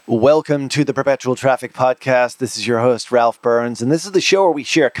Welcome to the Perpetual Traffic Podcast. This is your host, Ralph Burns, and this is the show where we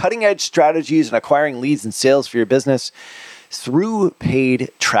share cutting-edge strategies in acquiring leads and sales for your business through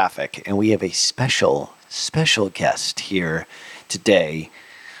paid traffic. And we have a special guest here today.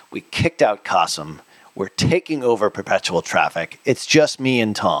 We kicked out Qasim. We're taking over Perpetual Traffic. It's just me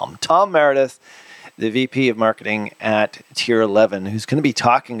and Tom. Tom Meredith, the VP of Marketing at Tier 11, who's going to be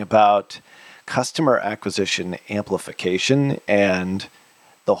talking about customer acquisition amplification and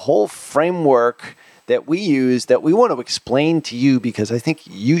the whole framework that we use that we want to explain to you because I think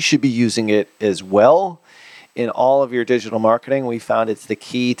you should be using it as well in all of your digital marketing. We found it's the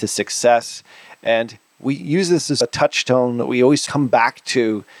key to success, and we use this as a touchstone that we always come back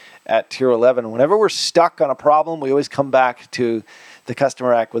to at Tier 11. Whenever we're stuck on a problem, we always come back to the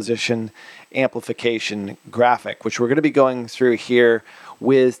customer acquisition amplification graphic, which we're going to be going through here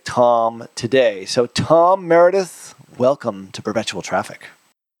with Tom today. So Tom Meredith, welcome to Perpetual Traffic.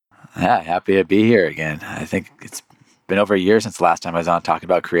 Yeah, happy to be here again. I think it's been over a year since the last time I was on talking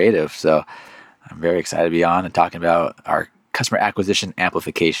about creative. So I'm very excited to be on and talking about our customer acquisition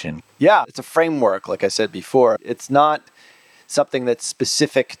amplification. Yeah, it's a framework, like I said before. It's not something that's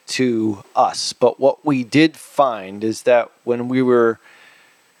specific to us. But what we did find is that when we were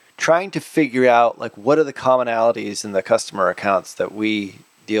trying to figure out, like, what are the commonalities in the customer accounts that we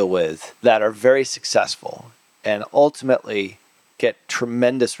deal with that are very successful and ultimately get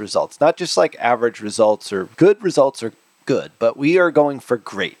tremendous results, not just like average results or good results are good, but we are going for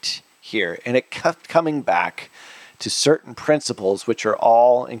great here. And it kept coming back to certain principles, which are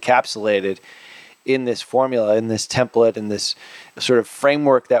all encapsulated in this formula, in this template, in this sort of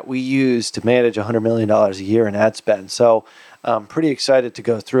framework that we use to manage $100 million a year in ad spend. So I'm pretty excited to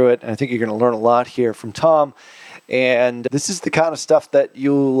go through it. And I think you're going to learn a lot here from Tom. And this is the kind of stuff that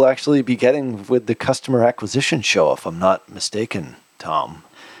you'll actually be getting with the customer acquisition show, if I'm not mistaken, Tom.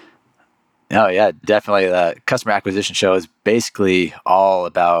 Oh, yeah, definitely. The customer acquisition show is basically all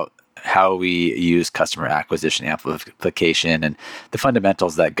about how we use customer acquisition amplification and the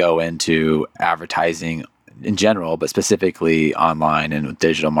fundamentals that go into advertising in general, but specifically online and with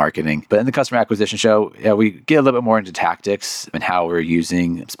digital marketing. But in the customer acquisition show, we get a little bit more into tactics and how we're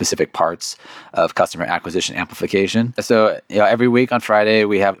using specific parts of customer acquisition amplification. So, every week on Friday,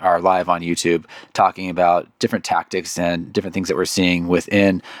 we have our live on YouTube talking about different tactics and different things that we're seeing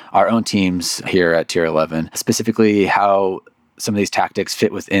within our own teams here at Tier 11, specifically how some of these tactics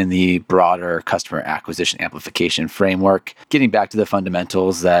fit within the broader customer acquisition amplification framework, getting back to the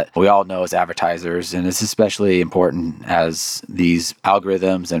fundamentals that we all know as advertisers. And it's especially important as these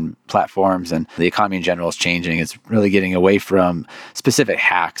algorithms and platforms and the economy in general is changing. It's really getting away from specific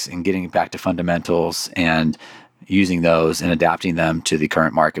hacks and getting back to fundamentals and using those and adapting them to the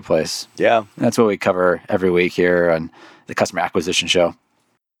current marketplace. Yeah. And that's what we cover every week here on the customer acquisition show.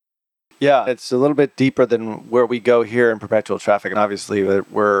 Yeah, it's a little bit deeper than where we go here in Perpetual Traffic. And obviously,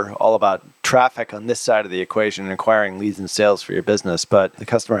 we're all about traffic on this side of the equation and acquiring leads and sales for your business. But the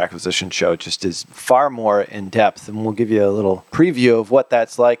customer acquisition show just is far more in depth. And we'll give you a little preview of what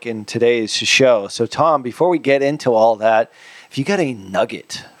that's like in today's show. So, Tom, before we get into all that, if you got a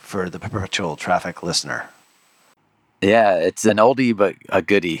nugget for the Perpetual Traffic listener. Yeah, it's an oldie but a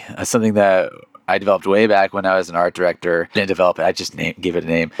goodie. Something that I developed way back when I was an art director. Didn't develop it, I just gave it a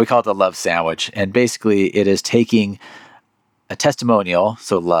name. We call it the love sandwich. And basically it is taking a testimonial,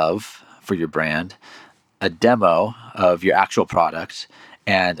 so love for your brand, a demo of your actual product,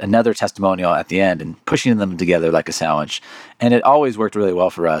 and another testimonial at the end and pushing them together like a sandwich. And it always worked really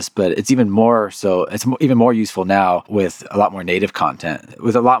well for us, but it's even more so, it's even more useful now with a lot more native content.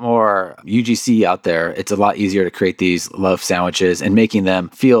 With a lot more UGC out there, it's a lot easier to create these love sandwiches and making them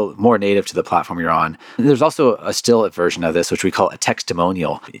feel more native to the platform you're on. There's also a still version of this, which we call a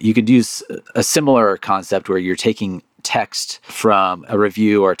textimonial. You could use a similar concept where you're taking text from a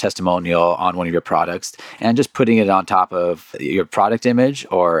review or a testimonial on one of your products and just putting it on top of your product image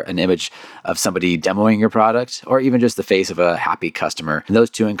or an image of somebody demoing your product or even just the face of a happy customer. And those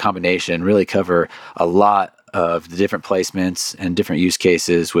two in combination really cover a lot of the different placements and different use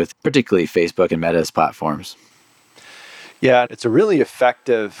cases with particularly Facebook and Meta's platforms. Yeah, it's a really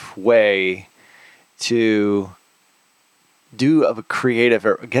effective way to do a creative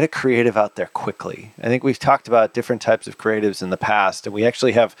or get a creative out there quickly. I think we've talked about different types of creatives in the past, and we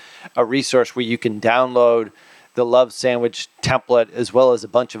actually have a resource where you can download the Love Sandwich template as well as a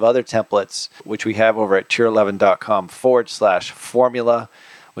bunch of other templates, which we have over at tier11.com/formula,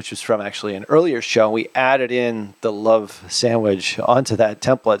 which was from actually an earlier show. We added in the Love Sandwich onto that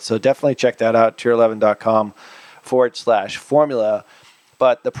template. So definitely check that out, tier11.com/formula.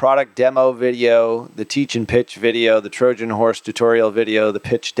 but the product demo video, the teach and pitch video, the Trojan horse tutorial video, the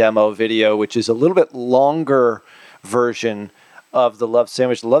pitch demo video, which is a little bit longer version of the love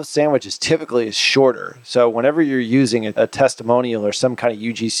sandwich. The love sandwich is typically shorter. So whenever you're using a testimonial or some kind of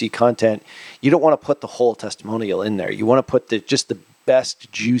UGC content, you don't want to put the whole testimonial in there. You want to put just the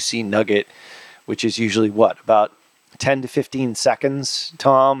best juicy nugget, which is usually about 10 to 15 seconds,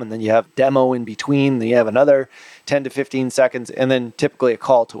 Tom, and then you have demo in between, then you have another 10 to 15 seconds, and then typically a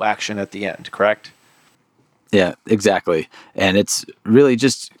call to action at the end, correct? Yeah, exactly. And it's really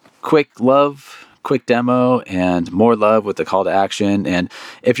just quick demo, and more love with the call to action. And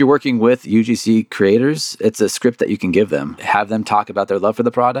if you're working with UGC creators, it's a script that you can give them. Have them talk about their love for the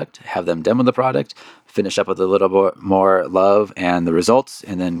product, have them demo the product, finish up with a little more love and the results,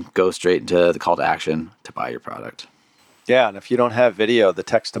 and then go straight into the call to action to buy your product. Yeah, and if you don't have video, the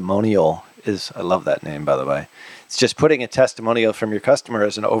testimonial I love that name, by the way. It's just putting a testimonial from your customer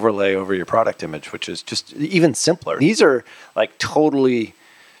as an overlay over your product image, which is just even simpler. These are like totally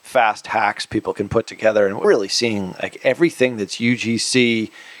fast hacks people can put together, and we're really seeing like everything that's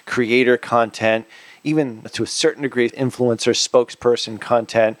UGC, creator content, even to a certain degree, influencer, spokesperson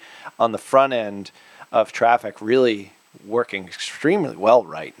content on the front end of traffic really working extremely well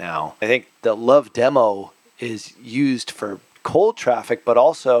right now. I think the love demo is used for cold traffic, but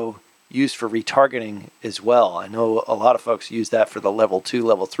also used for retargeting as well. I know a lot of folks use that for the level 2,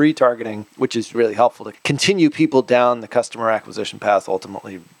 level 3 targeting, which is really helpful to continue people down the customer acquisition path,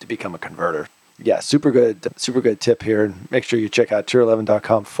 ultimately to become a converter. Yeah, super good tip here. Make sure you check out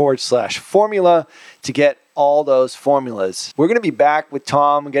tier11.com/formula to get all those formulas. We're going to be back with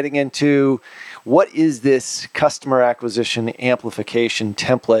Tom getting into what is this customer acquisition amplification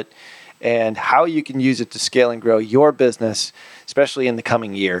template and how you can use it to scale and grow your business, especially in the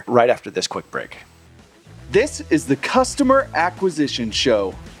coming year, right after this quick break. This is the Customer Acquisition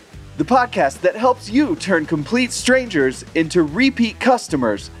Show, the podcast that helps you turn complete strangers into repeat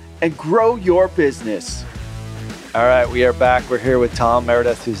customers and grow your business. All right, we are back. We're here with Tom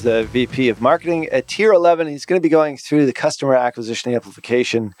Meredith, who's the VP of Marketing at Tier 11. He's going to be going through the customer acquisition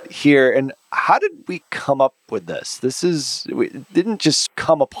amplification here. And how did we come up with this? We didn't just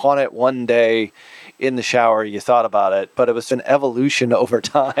come upon it one day in the shower, you thought about it, but it was an evolution over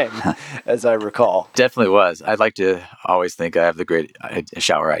time, as I recall. Definitely was. I'd like to always think I have the great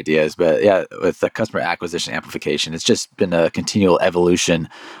shower ideas, but yeah, with the customer acquisition amplification, it's just been a continual evolution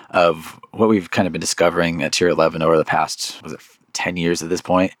of what we've kind of been discovering at Tier 11 over the past, 10 years at this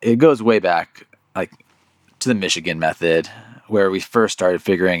point. It goes way back, like to the Michigan method, where we first started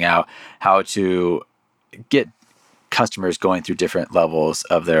figuring out how to get customers going through different levels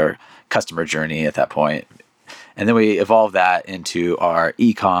of their customer journey at that point. And then we evolved that into our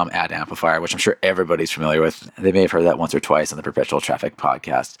e-com ad amplifier, which I'm sure everybody's familiar with. They may have heard that once or twice on the Perpetual Traffic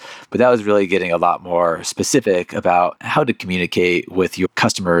podcast. But that was really getting a lot more specific about how to communicate with your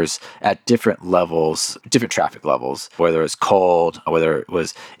customers at different levels, different traffic levels, whether it was cold, whether it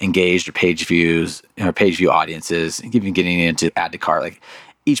was engaged or page views, or page view audiences, even getting into add to cart. Like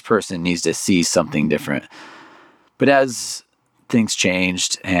each person needs to see something different. But as things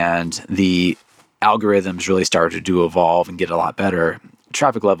changed and the algorithms really started to evolve and get a lot better,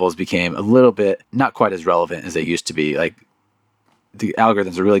 traffic levels became a little bit not quite as relevant as they used to be. Like the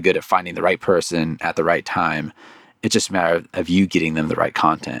algorithms are really good at finding the right person at the right time. It's just a matter of you getting them the right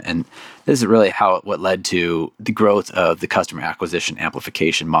content. And this is really what led to the growth of the customer acquisition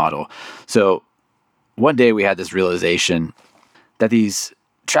amplification model. So one day we had this realization that these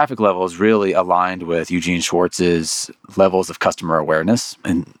traffic levels really aligned with Eugene Schwartz's levels of customer awareness.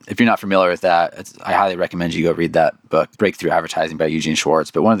 And if you're not familiar with that, I highly recommend you go read that book, Breakthrough Advertising by Eugene Schwartz.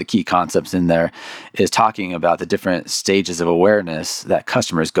 But one of the key concepts in there is talking about the different stages of awareness that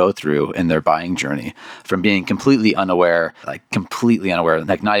customers go through in their buying journey, from being completely unaware, like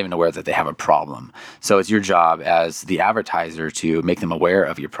not even aware that they have a problem. So it's your job as the advertiser to make them aware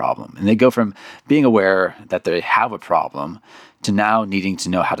of your problem. And they go from being aware that they have a problem to now needing to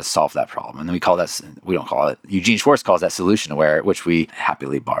know how to solve that problem. And then we don't call it, Eugene Schwartz calls that solution aware, which we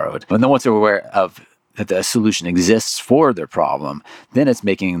happily borrowed. And then once they're aware of that the solution exists for their problem, then it's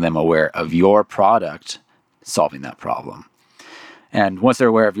making them aware of your product solving that problem. And once they're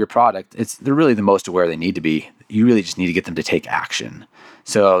aware of your product, they're really the most aware they need to be. You really just need to get them to take action.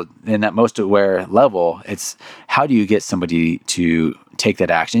 So in that most aware level, it's how do you get somebody to take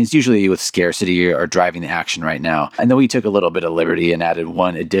that action? It's usually with scarcity or driving the action right now. And then we took a little bit of liberty and added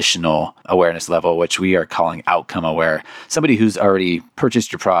one additional awareness level, which we are calling outcome aware. Somebody who's already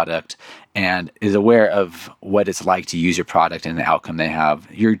purchased your product and is aware of what it's like to use your product and the outcome they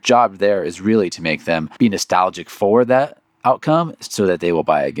have. Your job there is really to make them be nostalgic for that outcome so that they will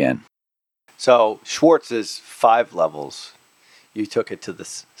buy again. So Schwartz is 5 levels. You took it to the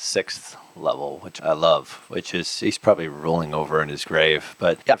 6th level, which I love, which is he's probably rolling over in his grave.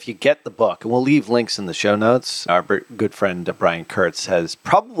 But if you get the book, and we'll leave links in the show notes, our good friend Brian Kurtz has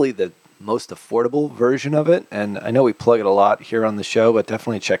probably the most affordable version of it. And I know we plug it a lot here on the show, but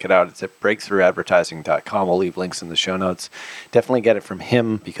definitely check it out. It's at breakthroughatvertising.com. We'll leave links in the show notes. Definitely get it from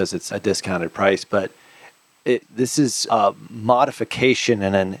him because it's a discounted price. But this is a modification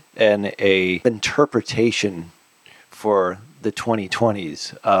and a interpretation for the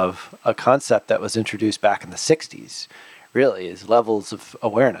 2020s of a concept that was introduced back in the 60s, really, is levels of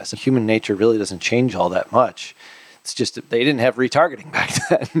awareness. Human nature really doesn't change all that much. It's just that they didn't have retargeting back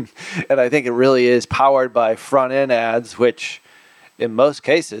then. And I think it really is powered by front-end ads, which in most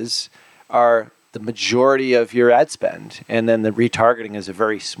cases are the majority of your ad spend. And then the retargeting is a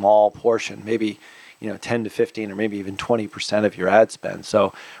very small portion, maybe 10 to 15 or maybe even 20% of your ad spend.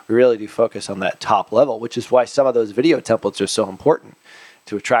 So we really do focus on that top level, which is why some of those video templates are so important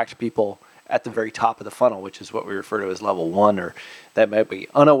to attract people at the very top of the funnel, which is what we refer to as level 1, or that might be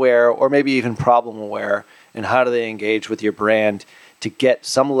unaware or maybe even problem aware. And how do they engage with your brand to get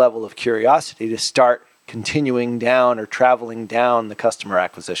some level of curiosity to start continuing down or traveling down the customer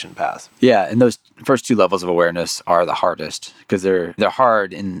acquisition path? Yeah, and those first 2 levels of awareness are the hardest because they're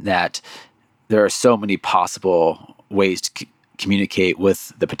hard in that there are so many possible ways to communicate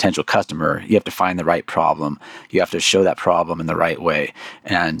with the potential customer. You have to find the right problem. You have to show that problem in the right way.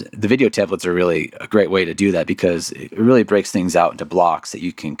 And the video templates are really a great way to do that because it really breaks things out into blocks that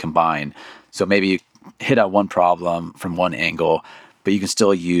you can combine. So maybe you hit on one problem from one angle, but you can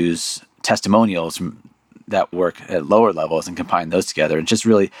still use testimonials that work at lower levels and combine those together. It's just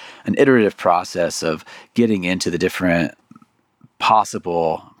really an iterative process of getting into the different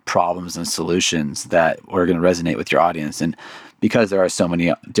possible problems and solutions that are going to resonate with your audience. And because there are so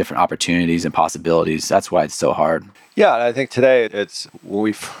many different opportunities and possibilities, that's why it's so hard. Yeah, and I think today it's when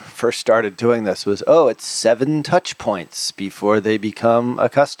we first started doing this was, it's 7 touch points before they become a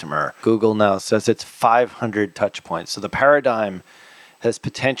customer. Google now says it's 500 touch points. So the paradigm has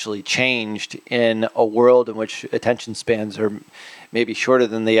potentially changed in a world in which attention spans are maybe shorter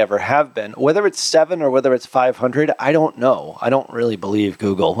than they ever have been. Whether it's 7 or whether it's 500, I don't know. I don't really believe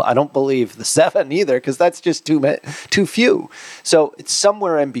Google. I don't believe the 7 either because that's just too few. So it's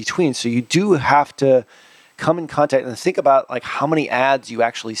somewhere in between. So you do have to come in contact and think about like how many ads you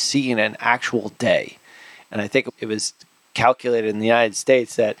actually see in an actual day. And I think it was calculated in the United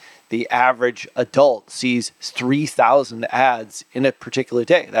States that the average adult sees 3,000 ads in a particular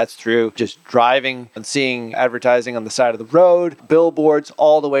day. That's through just driving and seeing advertising on the side of the road, billboards,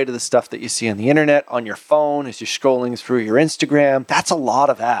 all the way to the stuff that you see on the internet, on your phone, as you're scrolling through your Instagram. That's a lot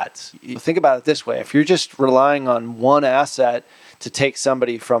of ads. You think about it this way. If you're just relying on one asset to take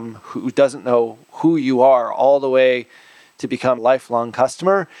somebody from who doesn't know who you are all the way to become a lifelong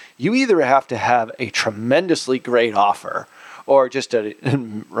customer, you either have to have a tremendously great offer or just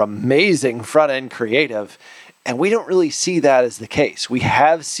an amazing front-end creative. And we don't really see that as the case. We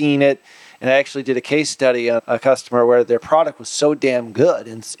have seen it, and I actually did a case study on a customer where their product was so damn good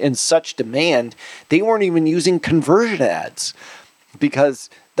and in such demand, they weren't even using conversion ads because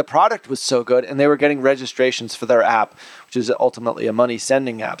the product was so good and they were getting registrations for their app, which is ultimately a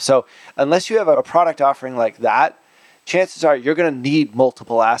money-sending app. So unless you have a product offering like that, chances are you're going to need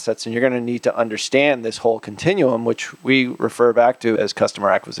multiple assets and you're going to need to understand this whole continuum, which we refer back to as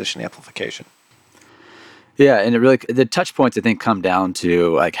customer acquisition amplification. Yeah, and the touch points I think come down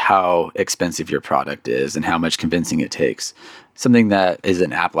to like how expensive your product is and how much convincing it takes. Something that is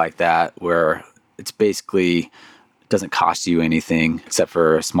an app like that where it's basically doesn't cost you anything except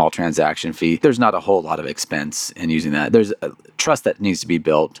for a small transaction fee. There's not a whole lot of expense in using that. There's a trust that needs to be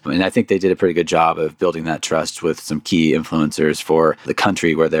built. And I think they did a pretty good job of building that trust with some key influencers for the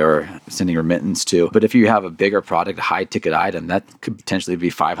country where they were sending remittance to. But if you have a bigger product, a high ticket item, that could potentially be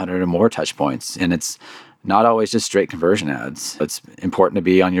 500 or more touch points. And it's not always just straight conversion ads. It's important to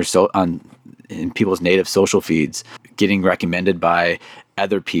be on in people's native social feeds, getting recommended by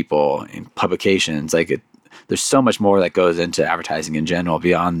other people in publications. There's so much more that goes into advertising in general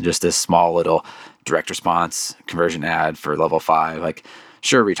beyond just this small little direct response conversion ad for level 5.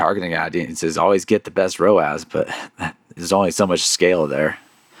 Sure, retargeting audiences always get the best ROAS, but there's only so much scale there.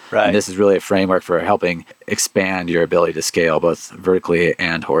 Right. And this is really a framework for helping expand your ability to scale both vertically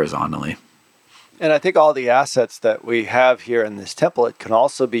and horizontally. And I think all the assets that we have here in this template can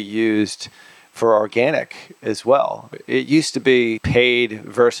also be used for organic as well. It used to be paid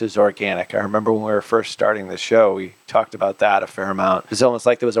versus organic. I remember when we were first starting the show, we talked about that a fair amount. It was almost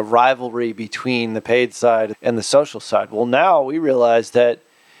like there was a rivalry between the paid side and the social side. Well, now we realize that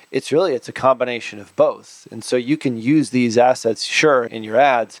it's a combination of both. And so you can use these assets, sure, in your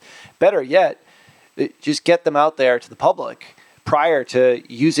ads. Better yet, just get them out there to the public prior to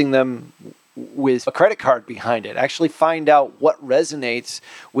using them with a credit card behind it. Actually find out what resonates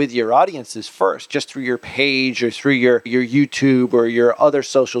with your audiences first, just through your page or through your YouTube or your other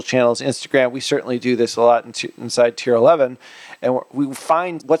social channels, Instagram. We certainly do this a lot inside Tier 11. And we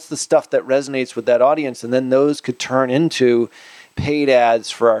find what's the stuff that resonates with that audience, and then those could turn into paid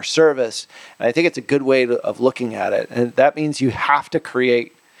ads for our service. And I think it's a good way of looking at it. And that means you do have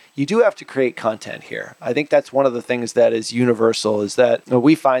to create content here. I think that's one of the things that is universal, is that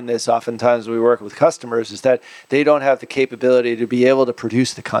we find this oftentimes when we work with customers, is that they don't have the capability to be able to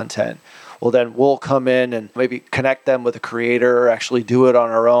produce the content. Well, then we'll come in and maybe connect them with a creator, or actually do it on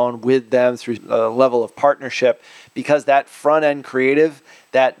our own with them through a level of partnership, because that front end creative,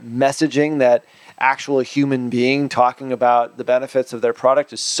 that messaging, that actual human being talking about the benefits of their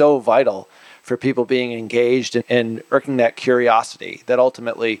product is so vital for people being engaged and irking that curiosity that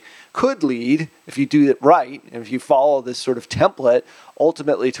ultimately could lead, if you do it right, and if you follow this sort of template,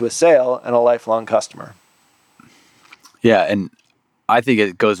 ultimately to a sale and a lifelong customer. Yeah, and I think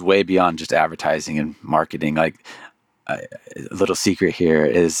it goes way beyond just advertising and marketing. Like, a little secret here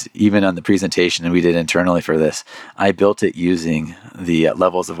is, even on the presentation that we did internally for this, I built it using the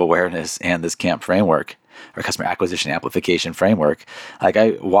levels of awareness and this CAMP framework, or customer acquisition amplification framework. Like,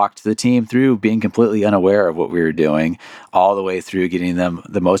 I walked the team through being completely unaware of what we were doing, all the way through getting them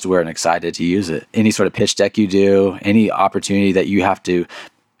the most aware and excited to use it. Any sort of pitch deck you do, any opportunity that you have to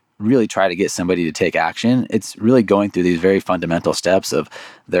really try to get somebody to take action, it's really going through these very fundamental steps of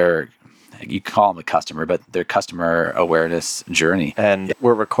their, you call them a customer, but their customer awareness journey. And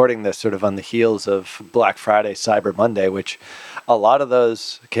we're recording this sort of on the heels of Black Friday, Cyber Monday, which a lot of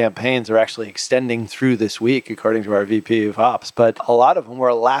those campaigns are actually extending through this week, according to our VP of Ops. But a lot of them were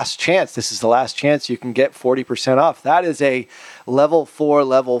a last chance. This is the last chance you can get 40% off. That is a level 4,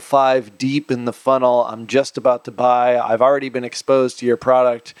 level 5 deep in the funnel. I'm just about to buy. I've already been exposed to your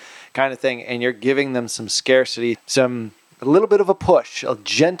product kind of thing. And you're giving them some scarcity, a little bit of a push, a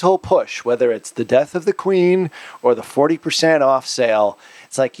gentle push, whether it's the death of the queen or the 40% off sale.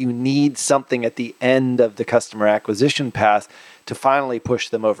 It's like you need something at the end of the customer acquisition path to finally push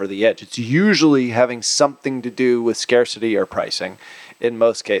them over the edge. It's usually having something to do with scarcity or pricing in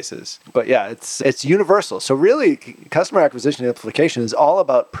most cases. But yeah, it's universal. So really, customer acquisition amplification is all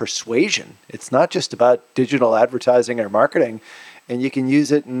about persuasion. It's not just about digital advertising or marketing. And you can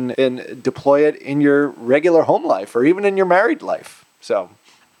use it and deploy it in your regular home life or even in your married life. So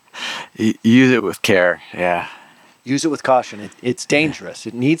use it with care. Yeah. Use it with caution. It's dangerous.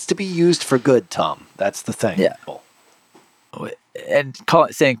 It needs to be used for good, Tom. That's the thing. Yeah. And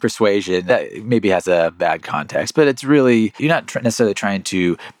saying persuasion, that maybe has a bad context, but it's really, you're not necessarily trying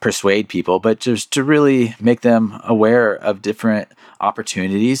to persuade people, but just to really make them aware of different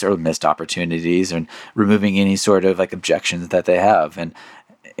opportunities or missed opportunities, and removing any sort of like objections that they have. And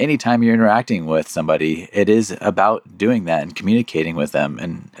anytime you're interacting with somebody, it is about doing that and communicating with them.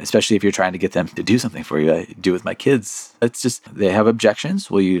 And especially if you're trying to get them to do something for you, I do with my kids. It's just, they have objections.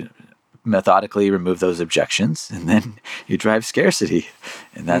 Will you methodically remove those objections, and then you drive scarcity,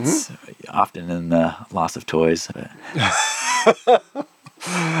 and that's often in the loss of toys.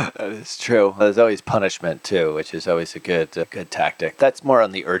 That is true. There's always punishment too, which is always a good tactic. That's more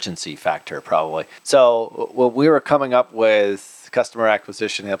on the urgency factor, probably. So when we were coming up with customer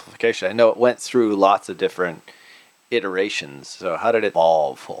acquisition amplification, I know it went through lots of different iterations. So how did it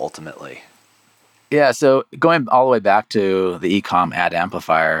evolve ultimately? Yeah, so going all the way back to the e-com ad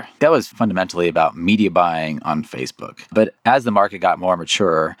amplifier, that was fundamentally about media buying on Facebook. But as the market got more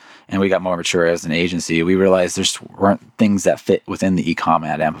mature, and we got more mature as an agency, we realized there weren't things that fit within the e-com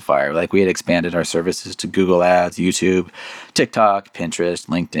ad amplifier. Like, we had expanded our services to Google Ads, YouTube, TikTok, Pinterest,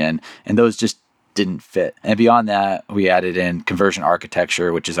 LinkedIn, and those just didn't fit. And beyond that, we added in conversion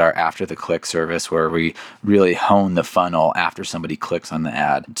architecture, which is our after the click service, where we really hone the funnel after somebody clicks on the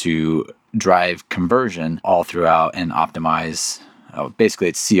ad to drive conversion all throughout and optimize. Basically,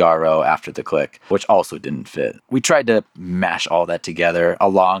 it's CRO after the click, which also didn't fit. We tried to mash all that together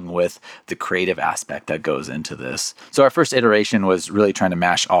along with the creative aspect that goes into this. So our first iteration was really trying to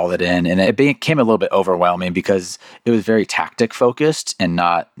mash all that in, and it became a little bit overwhelming because it was very tactic focused and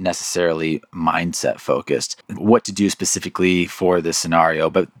not necessarily mindset focused. What to do specifically for this scenario,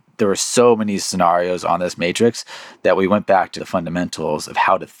 but there were so many scenarios on this matrix that we went back to the fundamentals of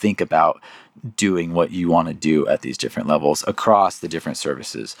how to think about doing what you want to do at these different levels across the different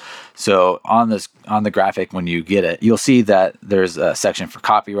services. So on the graphic, when you get it, you'll see that there's a section for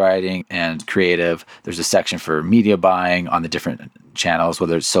copywriting and creative. There's a section for media buying on the different channels,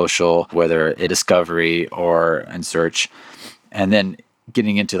 whether it's social, whether it's discovery or in search. And then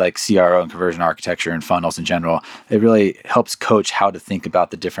getting into like CRO and conversion architecture and funnels in general, it really helps coach how to think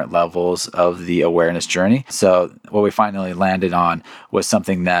about the different levels of the awareness journey. So what we finally landed on was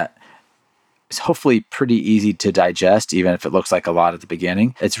something that is hopefully pretty easy to digest, even if it looks like a lot at the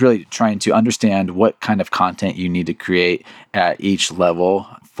beginning. It's really trying to understand what kind of content you need to create at each level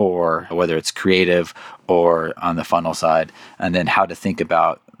for whether it's creative or on the funnel side, and then how to think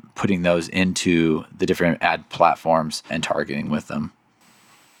about putting those into the different ad platforms and targeting with them.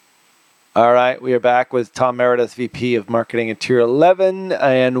 All right, we are back with Tom Meredith, VP of Marketing at Tier 11,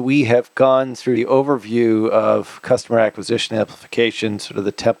 and we have gone through the overview of customer acquisition amplification, sort of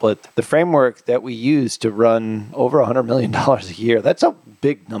the template, the framework that we use to run over $100 million a year. That's a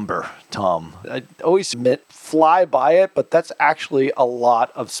big number, Tom. I always fly by it, but that's actually a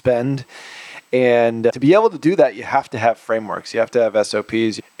lot of spend. And to be able to do that, you have to have frameworks. You have to have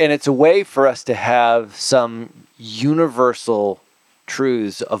SOPs. And it's a way for us to have some universal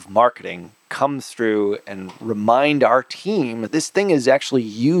truths of marketing come through and remind our team this thing is actually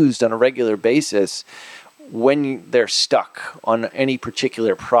used on a regular basis when they're stuck on any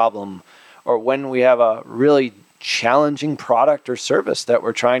particular problem, or when we have a really challenging product or service that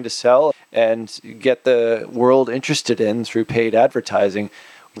we're trying to sell and get the world interested in through paid advertising.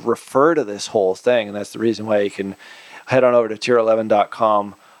 Refer to this whole thing. And that's the reason why you can head on over to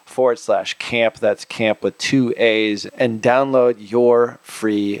tier11.com/camp. That's camp with 2 A's, and download your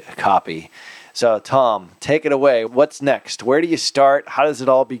free copy. So Tom, take it away. What's next? Where do you start? How does it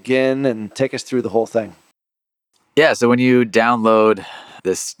all begin? And take us through the whole thing. Yeah, so when you download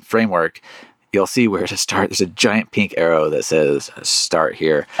this framework, you'll see where to start. There's a giant pink arrow that says start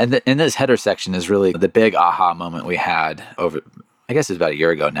here. And in this header section is really the big aha moment we had over, I guess it's about a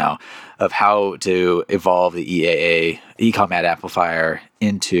year ago now, of how to evolve the EAA, e-com ad amplifier,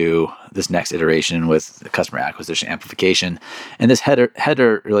 into this next iteration with customer acquisition amplification. And this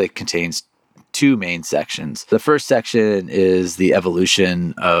header really contains 2 main sections. The first section is the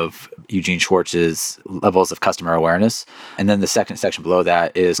evolution of Eugene Schwartz's levels of customer awareness. And then the second section below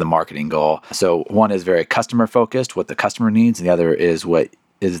that is the marketing goal. So one is very customer focused, what the customer needs, and the other is what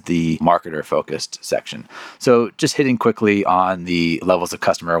is the marketer-focused section. So just hitting quickly on the levels of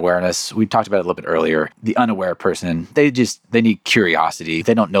customer awareness, we talked about it a little bit earlier. The unaware person, they need curiosity.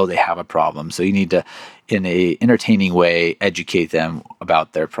 They don't know they have a problem. So you need to, in a entertaining way, educate them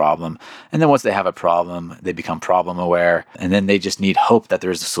about their problem. And then once they have a problem, they become problem aware. And then they just need hope that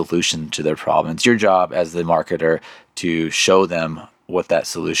there is a solution to their problem. It's your job as the marketer to show them what that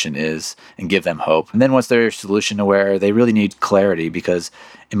solution is and give them hope. And then once they're solution aware, they really need clarity, because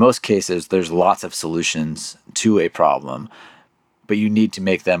in most cases, there's lots of solutions to a problem, but you need to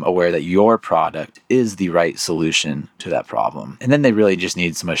make them aware that your product is the right solution to that problem. And then they really just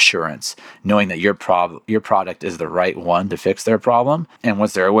need some assurance, knowing that your product is the right one to fix their problem. And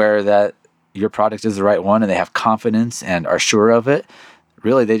once they're aware that your product is the right one and they have confidence and are sure of it,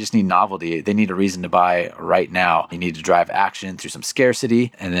 really, they just need novelty. They need a reason to buy right now. You need to drive action through some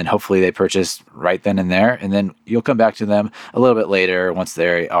scarcity, and then hopefully they purchase right then and there. And then you'll come back to them a little bit later once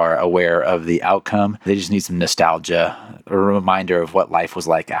they are aware of the outcome. They just need some nostalgia, a reminder of what life was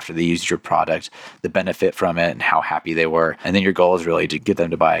like after they used your product, the benefit from it, and how happy they were. And then your goal is really to get them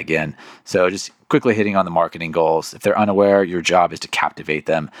to buy again. So just quickly hitting on the marketing goals. If they're unaware, your job is to captivate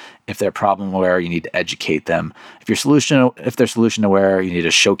them. If they're problem aware, you need to educate them. If they're solution aware, you need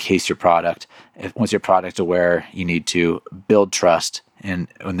to showcase your product. Once you're product aware, you need to build trust. And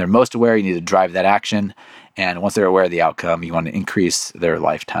when they're most aware, you need to drive that action. And once they're aware of the outcome, you want to increase their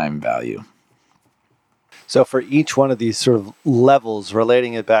lifetime value. So for each one of these sort of levels,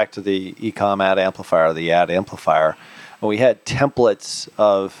 relating it back to the e-com ad amplifier, the ad amplifier, we had templates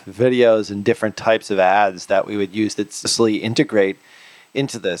of videos and different types of ads that we would use that seamlessly integrate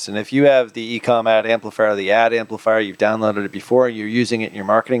into this. And if you have the e-com ad amplifier, the ad amplifier, you've downloaded it before, you're using it in your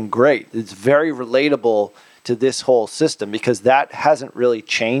marketing, great. It's very relatable to this whole system because that hasn't really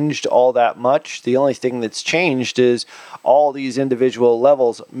changed all that much. The only thing that's changed is all these individual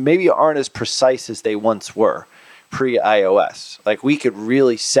levels maybe aren't as precise as they once were pre-iOS. Like we could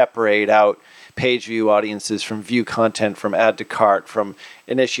really separate out page view audiences from view content, from add to cart, from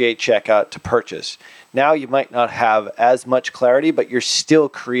initiate checkout to purchase. Now you might not have as much clarity, but you're still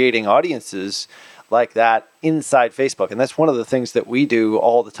creating audiences like that inside Facebook. And that's one of the things that we do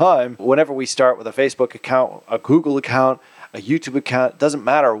all the time. Whenever we start with a Facebook account, a Google account, a YouTube account, it doesn't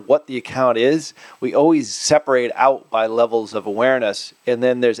matter what the account is, we always separate out by levels of awareness. And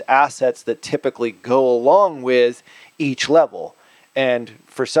then there's assets that typically go along with each level. And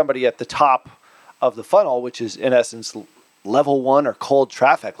for somebody at the top of the funnel, which is in essence level 1 or cold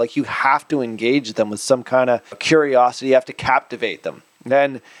traffic, like you have to engage them with some kind of curiosity, you have to captivate them.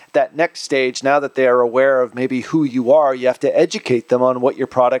 Then that next stage, now that they're aware of maybe who you are, you have to educate them on what your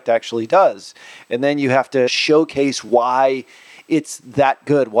product actually does. And then you have to showcase why it's that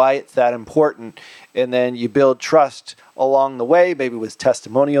good, why it's that important. And then you build trust along the way, maybe with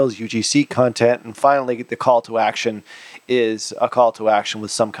testimonials, UGC content. And finally, the call to action is a call to action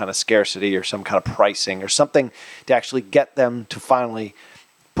with some kind of scarcity or some kind of pricing or something to actually get them to finally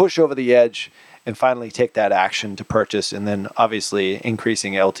push over the edge and finally take that action to purchase. And then obviously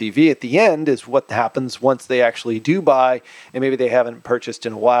increasing LTV at the end is what happens once they actually do buy and maybe they haven't purchased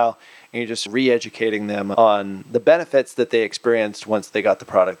in a while, and you're just re-educating them on the benefits that they experienced once they got the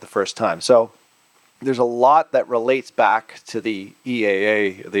product the first time. So there's a lot that relates back to the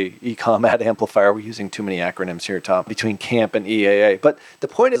EAA, the e-com ad amplifier. We're using too many acronyms here, Tom, between CAMP and EAA. But the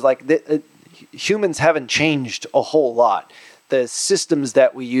point is, like, humans haven't changed a whole lot. The systems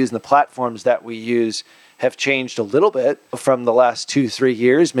that we use and the platforms that we use have changed a little bit from the last 2-3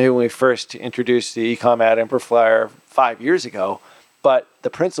 years. Maybe when we first introduced the e-com ad amplifier 5 years ago, but the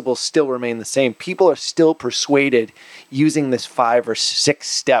principles still remain the same. People are still persuaded using this 5 or 6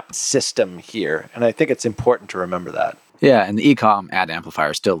 step system here. And I think it's important to remember that. Yeah, and the e-com ad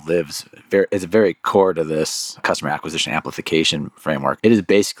amplifier still lives, is very core to this customer acquisition amplification framework. It is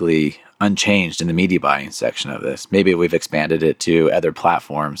basically unchanged in the media buying section of this. Maybe we've expanded it to other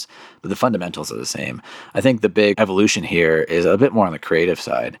platforms, but the fundamentals are the same. I think the big evolution here is a bit more on the creative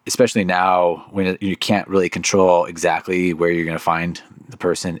side, especially now when you can't really control exactly where you're going to find the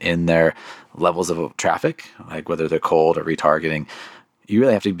person in their levels of traffic, like whether they're cold or retargeting. You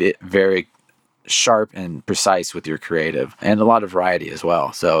really have to be very sharp and precise with your creative, and a lot of variety as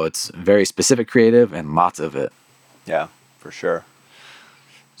well. So it's very specific creative and lots of it. Yeah, for sure.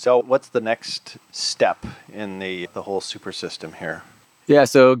 So what's the next step in the whole super system here? Yeah,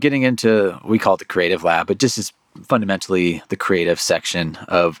 so getting into, we call it the creative lab, but just is fundamentally the creative section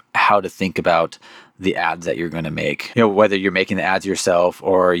of how to think about the ads that you're going to make. You know, whether you're making the ads yourself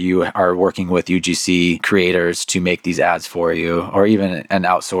or you are working with UGC creators to make these ads for you, or even an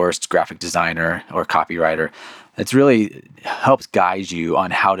outsourced graphic designer or copywriter. It's really helps guide you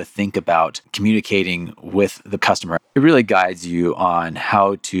on how to think about communicating with the customer. It really guides you on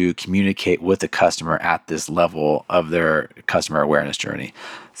how to communicate with the customer at this level of their customer awareness journey.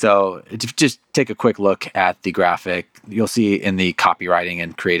 So just take a quick look at the graphic. You'll see in the copywriting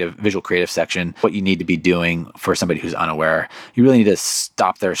and visual creative section what you need to be doing for somebody who's unaware. You really need to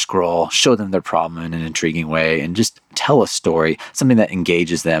stop their scroll, show them their problem in an intriguing way, and just tell a story, something that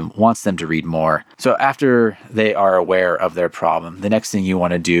engages them, wants them to read more. So after they are aware of their problem, the next thing you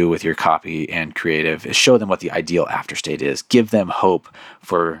want to do with your copy and creative is show them what the ideal after state is. Give them hope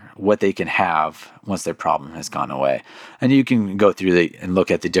for what they can have once their problem has gone away. And you can go through and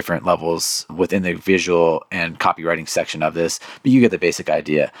look at the different levels within the visual and copywriting section of this, but you get the basic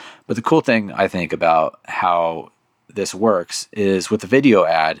idea. But the cool thing, I think, about how this works is with the video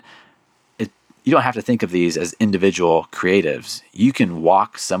ad, you don't have to think of these as individual creatives. You can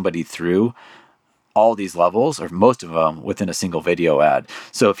walk somebody through all these levels, or most of them, within a single video ad.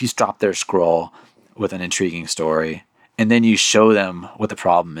 So if you stop their scroll with an intriguing story, and then you show them what the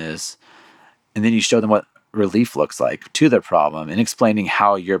problem is, and then you show them what relief looks like to their problem, and explaining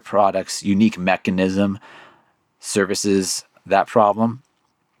how your product's unique mechanism services that problem.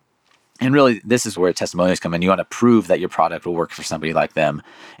 And really, this is where testimonials come in. You want to prove that your product will work for somebody like them.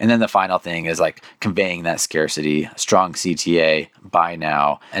 And then the final thing is like conveying that scarcity, strong CTA, buy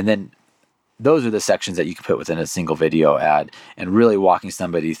now. And then those are the sections that you can put within a single video ad and really walking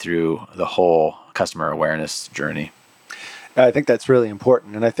somebody through the whole customer awareness journey. I think that's really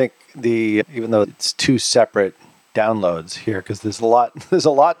important. And I think even though it's 2 separate downloads here, because there's a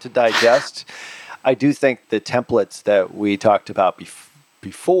lot to digest, I do think the templates that we talked about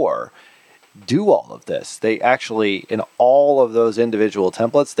before do all of this. They actually, in all of those individual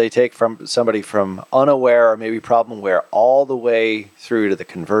templates, they take from somebody from unaware or maybe problem aware all the way through to the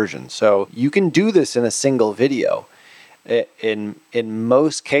conversion. So you can do this in a single video. In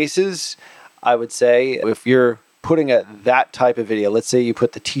most cases, I would say if you're putting that type of video, let's say you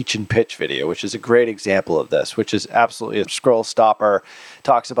put the teach and pitch video, which is a great example of this, which is absolutely a scroll stopper,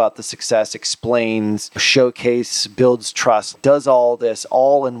 talks about the success, explains, showcase, builds trust, does all this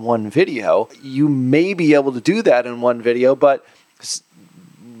all in one video. You may be able to do that in one video, but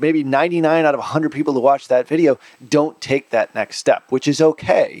maybe 99 out of 100 people who watch that video don't take that next step, which is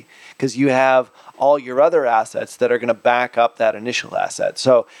okay because you have all your other assets that are going to back up that initial asset.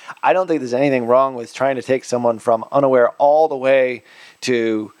 So I don't think there's anything wrong with trying to take someone from unaware all the way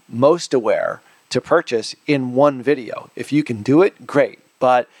to most aware to purchase in one video. If you can do it, great,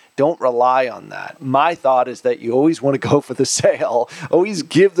 but don't rely on that. My thought is that you always want to go for the sale, always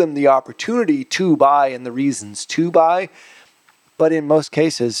give them the opportunity to buy and the reasons to buy. But in most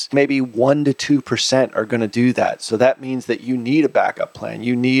cases, maybe 1% to 2% are going to do that. So that means that you need a backup plan.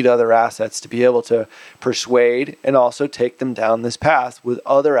 You need other assets to be able to persuade and also take them down this path with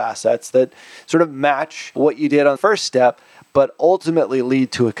other assets that sort of match what you did on the first step, but ultimately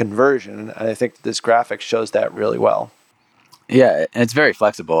lead to a conversion. And I think this graphic shows that really well. Yeah, and it's very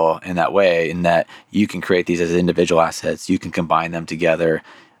flexible in that way, in that you can create these as individual assets. You can combine them together.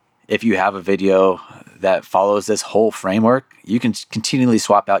 If you have a video that follows this whole framework, you can continually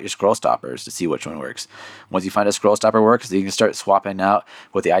swap out your scroll stoppers to see which one works. Once you find a scroll stopper works, you can start swapping out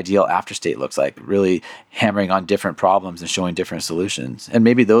what the ideal after state looks like, really hammering on different problems and showing different solutions. And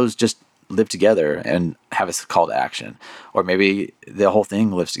maybe those just live together and have a call to action. Or maybe the whole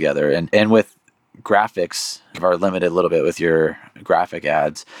thing lives together. And with graphics, you are limited a little bit with your graphic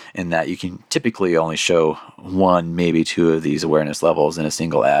ads in that you can typically only show one, maybe two of these awareness levels in a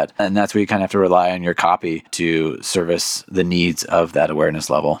single ad. And that's where you kind of have to rely on your copy to service the needs of that awareness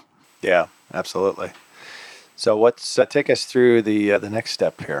level. Yeah, absolutely. So take us through the next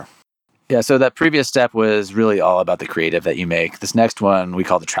step here. Yeah, so that previous step was really all about the creative that you make. This next one we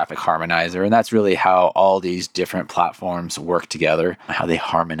call the traffic harmonizer, and that's really how all these different platforms work together, how they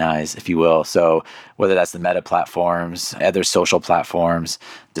harmonize, if you will. So whether that's the Meta platforms, other social platforms,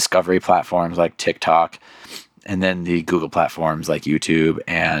 discovery platforms like TikTok, and then the Google platforms like YouTube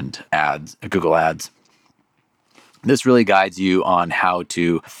and Google Ads. This really guides you on how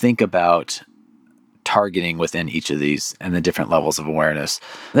to think about targeting within each of these and the different levels of awareness.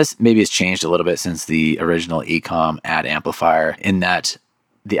 This maybe has changed a little bit since the original e-com ad amplifier, in that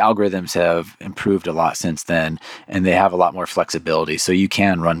the algorithms have improved a lot since then, and they have a lot more flexibility. So you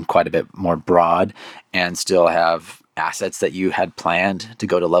can run quite a bit more broad and still have assets that you had planned to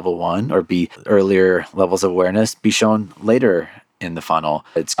go to level 1 or be earlier levels of awareness be shown later in the funnel.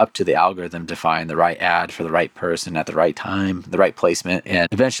 It's up to the algorithm to find the right ad for the right person at the right time, the right placement, and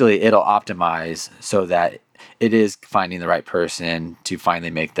eventually it'll optimize so that it is finding the right person to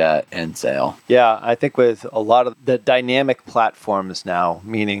finally make that end sale. Yeah, I think with a lot of the dynamic platforms now,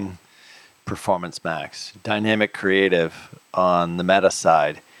 meaning Performance Max, Dynamic Creative on the Meta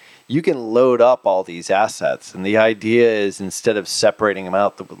side, you can load up all these assets. And the idea is, instead of separating them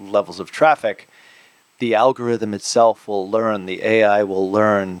out, the levels of traffic, the algorithm itself will learn, the AI will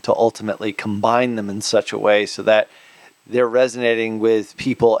learn to ultimately combine them in such a way so that they're resonating with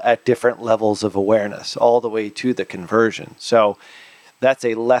people at different levels of awareness, all the way to the conversion. So that's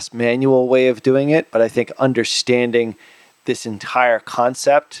a less manual way of doing it, but I think understanding this entire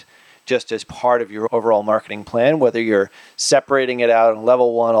concept just as part of your overall marketing plan, whether you're separating it out on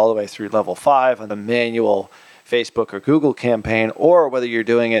level 1 all the way through level 5 on the manual Facebook or Google campaign, or whether you're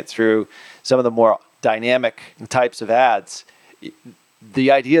doing it through some of the more dynamic types of ads,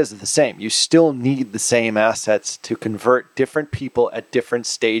 the idea is the same. You still need the same assets to convert different people at different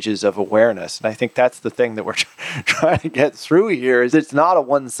stages of awareness. And I think that's the thing that we're trying to get through here, is it's not a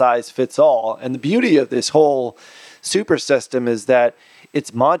one size fits all. And the beauty of this whole super system is that it's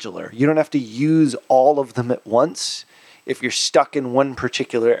modular. You don't have to use all of them at once. If you're stuck in one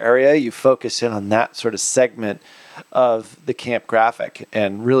particular area, you focus in on that sort of segment of the camp graphic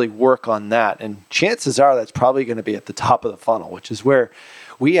and really work on that. And chances are that's probably going to be at the top of the funnel, which is where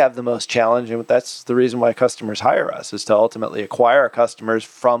we have the most challenge. And that's the reason why customers hire us, is to ultimately acquire customers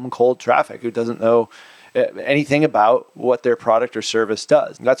from cold traffic who doesn't know anything about what their product or service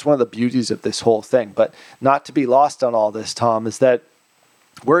does. And that's one of the beauties of this whole thing. But not to be lost on all this, Tom, is that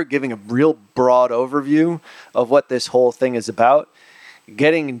we're giving a real broad overview of what this whole thing is about.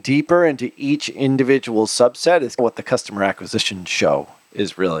 Getting deeper into each individual subset is what the customer acquisition show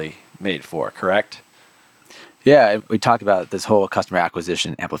is really made for, correct? Yeah, we talked about this whole customer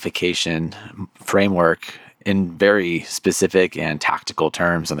acquisition amplification framework in very specific and tactical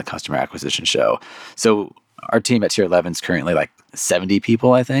terms on the customer acquisition show. So Our team at Tier 11 is currently like 70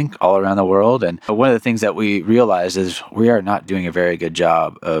 people, I think, all around the world. And one of the things that we realized is we are not doing a very good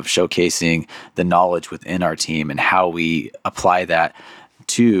job of showcasing the knowledge within our team and how we apply that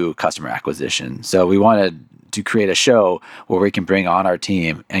to customer acquisition. So we wanted to create a show where we can bring on our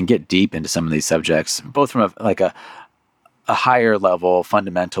team and get deep into some of these subjects, both from a higher level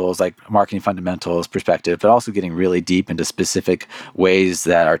fundamentals, like marketing fundamentals perspective, but also getting really deep into specific ways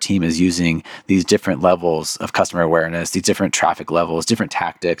that our team is using these different levels of customer awareness, these different traffic levels, different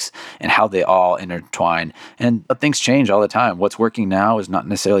tactics, and how they all intertwine. And things change all the time. What's working now is not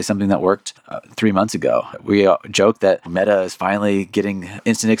necessarily something that worked 3 months ago. We joke that Meta is finally getting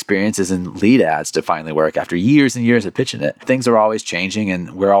instant experiences and lead ads to finally work after years and years of pitching it. Things are always changing,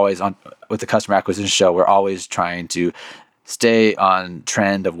 and we're always on with the customer acquisition show. We're always trying to stay on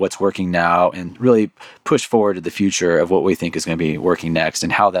trend of what's working now and really push forward to the future of what we think is going to be working next,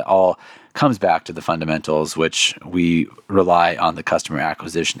 and how that all comes back to the fundamentals, which we rely on the customer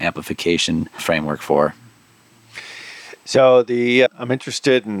acquisition amplification framework for. So I'm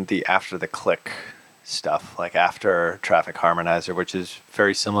interested in the after the click stuff, like after traffic harmonizer, which is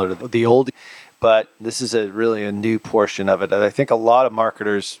very similar to the old, but this is really a new portion of it that I think a lot of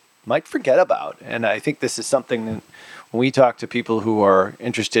marketers might forget about. And I think this is something that when we talk to people who are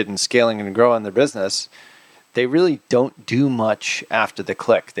interested in scaling and growing their business, they really don't do much after the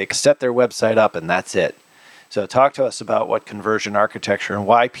click. They set their website up and that's it. So talk to us about what conversion architecture and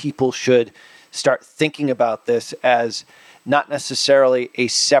why people should start thinking about this as not necessarily a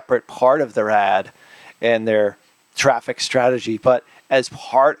separate part of their ad and their traffic strategy, but as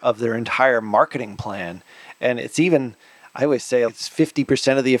part of their entire marketing plan. And it's even, I always say it's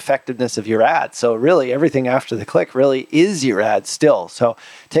 50% of the effectiveness of your ad. So really everything after the click really is your ad still. So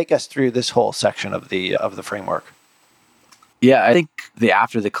take us through this whole section of the framework. Yeah, I think the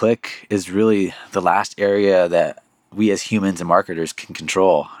after the click is really the last area that we as humans and marketers can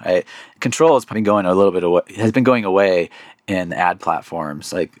control. Control has been going away in ad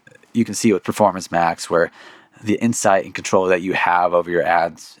platforms. Like you can see with Performance Max, where the insight and control that you have over your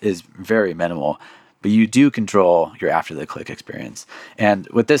ads is very minimal. But you do control your after the click experience. And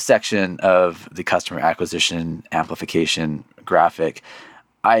with this section of the customer acquisition amplification graphic,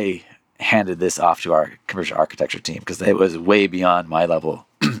 I handed this off to our conversion architecture team because it was way beyond my level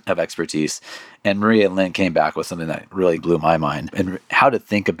of expertise. And Maria and Lynn came back with something that really blew my mind, and how to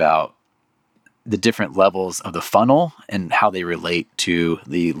think about the different levels of the funnel and how they relate to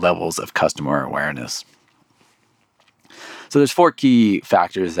the levels of customer awareness. So there's 4 key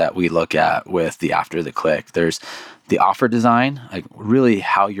factors that we look at with the after the click. There's the offer design, like really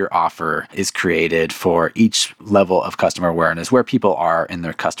how your offer is created for each level of customer awareness, where people are in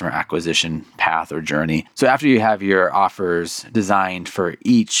their customer acquisition path or journey. So after you have your offers designed for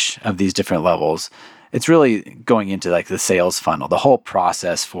each of these different levels, it's really going into like the sales funnel, the whole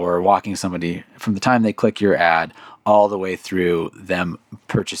process for walking somebody from the time they click your ad all the way through them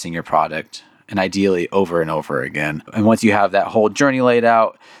purchasing your product, and ideally over and over again. And once you have that whole journey laid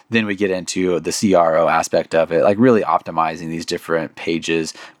out, then we get into the CRO aspect of it, like really optimizing these different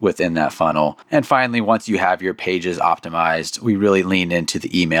pages within that funnel. And finally, once you have your pages optimized, we really lean into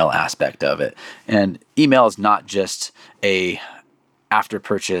the email aspect of it. And email is not just a after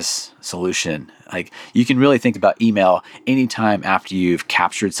purchase solution. Like you can really think about email anytime after you've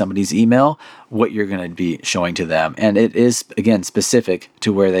captured somebody's email, what you're going to be showing to them. And it is, again, specific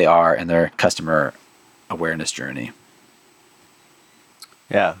to where they are in their customer awareness journey.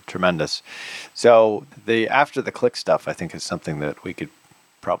 Yeah, tremendous. So the after the click stuff, I think, is something that we could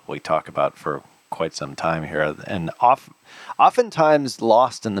probably talk about for quite some time here. And oftentimes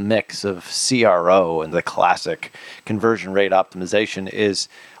lost in the mix of CRO and the classic conversion rate optimization is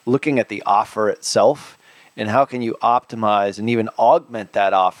looking at the offer itself and how can you optimize and even augment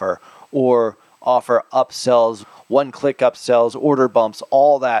that offer or offer upsells, one-click upsells, order bumps,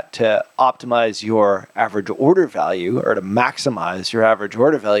 all that to optimize your average order value or to maximize your average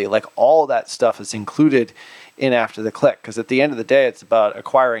order value. Like all that stuff is included in after the click, because at the end of the day, it's about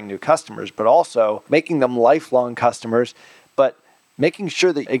acquiring new customers, but also making them lifelong customers, but making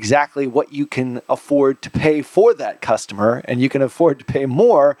sure that exactly what you can afford to pay for that customer, and you can afford to pay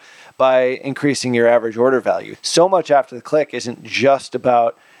more by increasing your average order value. So much after the click isn't just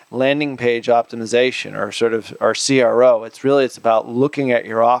about landing page optimization or sort of our CRO. It's about looking at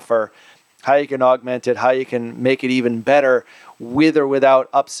your offer, how you can augment it, how you can make it even better with or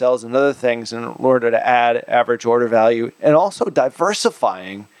without upsells and other things in order to add average order value, and also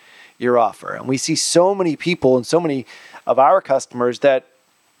diversifying your offer. And we see so many people and so many of our customers that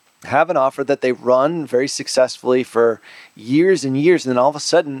have an offer that they run very successfully for years and years, and then all of a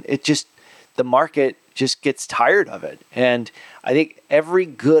sudden the the market just gets tired of it. And I think every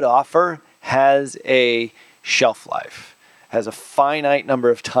good offer has a shelf life, has a finite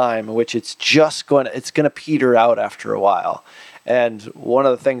number of time in which it's going to peter out after a while. And one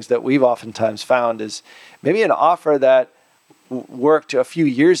of the things that we've oftentimes found is maybe an offer that worked a few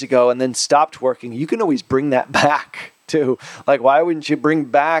years ago and then stopped working, you can always bring that back too. Like, why wouldn't you bring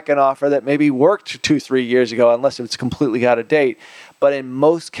back an offer that maybe worked 2-3 years ago, unless it's completely out of date? But in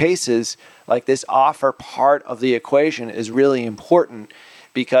most cases, like, this offer part of the equation is really important,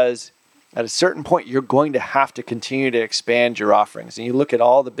 because at a certain point, you're going to have to continue to expand your offerings. And you look at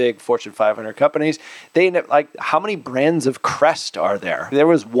all the big Fortune 500 companies, they end up, like, how many brands of Crest are there? There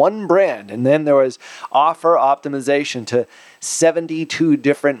was one brand, and then there was offer optimization to 72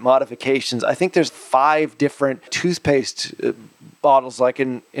 different modifications. I think there's 5 different toothpaste bottles, like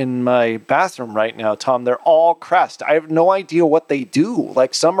in my bathroom right now, Tom. They're all Crest. I have no idea what they do.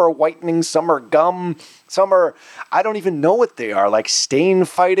 Like, some are whitening, some are gum, some are, I don't even know what they are, like stain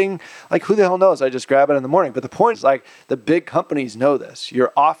fighting. Like, who the hell knows? I just grab it in the morning. But the point is, like, the big companies know this.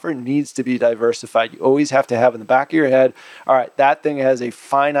 Your offer needs to be diversified. You always have to have in the back of your head, all right, that thing has a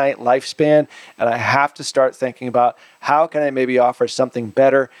finite lifespan, and I have to start thinking about how can I maybe offer something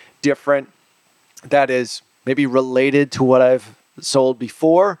better, different, that is maybe related to what I've sold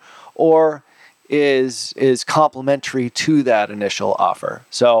before, or is complementary to that initial offer.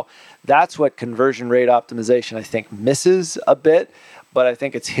 So that's what conversion rate optimization, I think, misses a bit, but I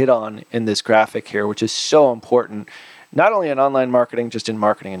think it's hit on in this graphic here, which is so important, not only in online marketing, just in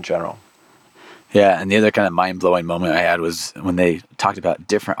marketing in general. Yeah, and the other kind of mind-blowing moment I had was when they talked about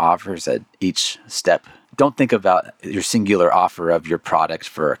different offers at each step. Don't think about your singular offer of your product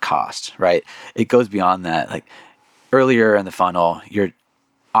for a cost, right? It goes beyond that. Like, earlier in the funnel, your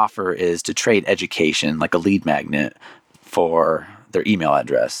offer is to trade education, like a lead magnet, for their email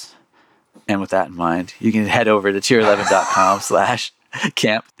address. And with that in mind, you can head over to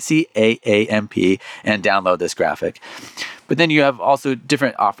tier11.com/camp, CAAMP, and download this graphic. But then you have also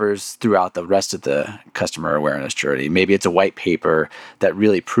different offers throughout the rest of the customer awareness journey. Maybe it's a white paper that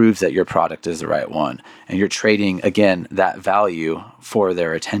really proves that your product is the right one, and you're trading, again, that value for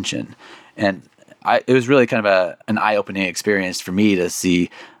their attention. And it was really kind of an eye-opening experience for me to see,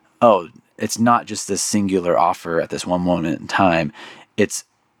 oh, it's not just this singular offer at this one moment in time. It's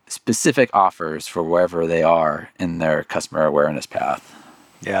specific offers for wherever they are in their customer awareness path.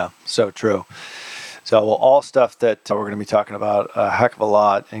 Yeah, so true. So all stuff that we're going to be talking about a heck of a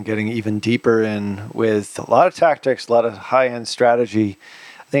lot, and getting even deeper in with a lot of tactics, a lot of high-end strategy.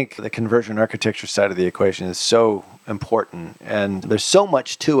 I think the conversion architecture side of the equation is so important, and there's so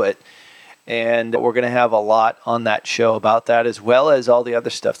much to it. And we're going to have a lot on that show about that, as well as all the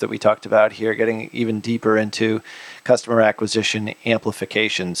other stuff that we talked about here, getting even deeper into customer acquisition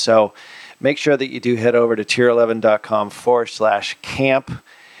amplification. So make sure that you do head over to tier11.com/camp.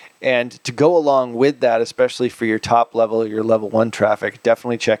 And to go along with that, especially for your top level, your level 1 traffic,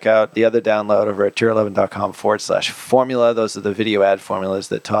 definitely check out the other download over at tier11.com/formula. Those are the video ad formulas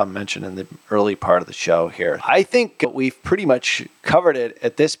that Tom mentioned in the early part of the show here. I think we've pretty much covered it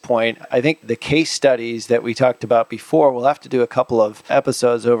at this point. I think the case studies that we talked about before, we'll have to do a couple of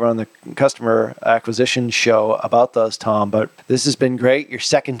episodes over on the customer acquisition show about those, Tom. But this has been great. Your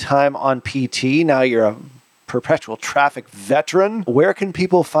second time on PT. Now you're a perpetual traffic veteran. Where can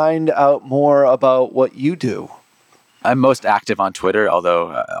people find out more about what you do? I'm most active on Twitter,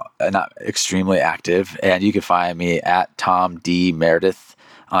 although not extremely active. And you can find me at Tom D. Meredith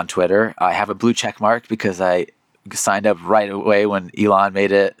on Twitter. I have a blue check mark because I signed up right away when Elon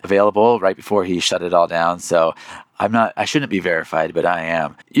made it available, right before he shut it all down. So I shouldn't be verified, but I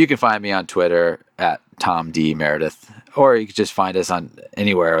am. You can find me on Twitter at Tom D. Meredith, or you can just find us on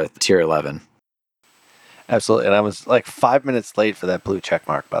anywhere with Tier 11. Absolutely. And I was like 5 minutes late for that blue check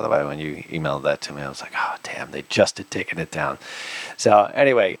mark, by the way, when you emailed that to me. I was like, oh, damn, they just had taken it down. So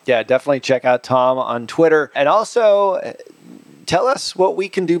anyway, yeah, definitely check out Tom on Twitter. And also tell us what we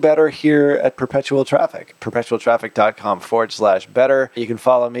can do better here at Perpetual Traffic, perpetualtraffic.com/better. You can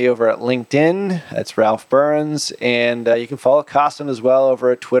follow me over at LinkedIn. That's Ralph Burns. And you can follow Qasim as well over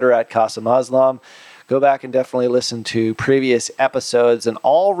at Twitter at Qasim Aslam. Go back and definitely listen to previous episodes, and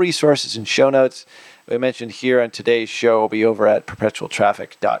all resources and show notes we mentioned here on today's show will be over at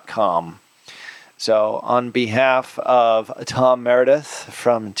perpetualtraffic.com. So on behalf of Tom Meredith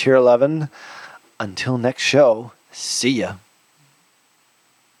from Tier 11, until next show, see ya.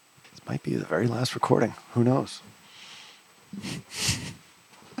 This might be the very last recording. Who knows?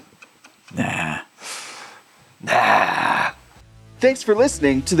 Nah. Thanks for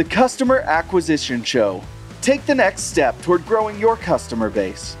listening to the Customer Acquisition Show. Take the next step toward growing your customer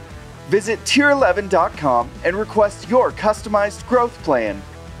base. Visit tier11.com and request your customized growth plan.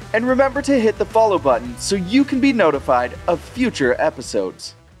 And remember to hit the follow button so you can be notified of future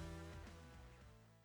episodes.